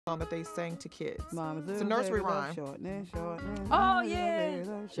song that they sang to kids. Mama's It's a nursery rhyme. Shortening, shortening. Oh, yeah.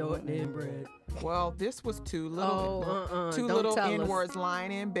 Shortening bread. Well, this was two little Don't little tell us. N-words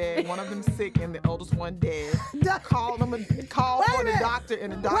lying in bed. One of them sick and the oldest one dead. Called for the doctor,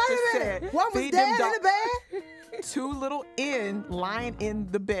 and the doctor said, One was "Feed dead them in the bed? two little N lying in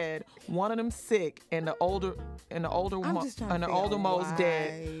the bed. One of them sick, and the older most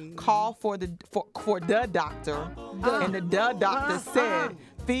dead. Call for the doctor, and the doctor said,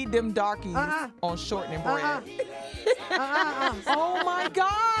 "Feed them darkies on shortening bread." Oh my God!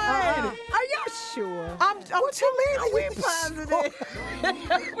 Are y'all sure? What you mean? We positive.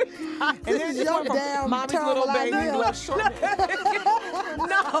 And then this one from Mommy's Little Baby Love Shortening.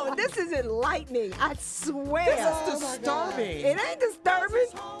 No, this is enlightening. I swear. This is disturbing. It ain't disturbing.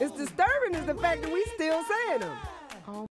 It's disturbing is the fact that we still saying them.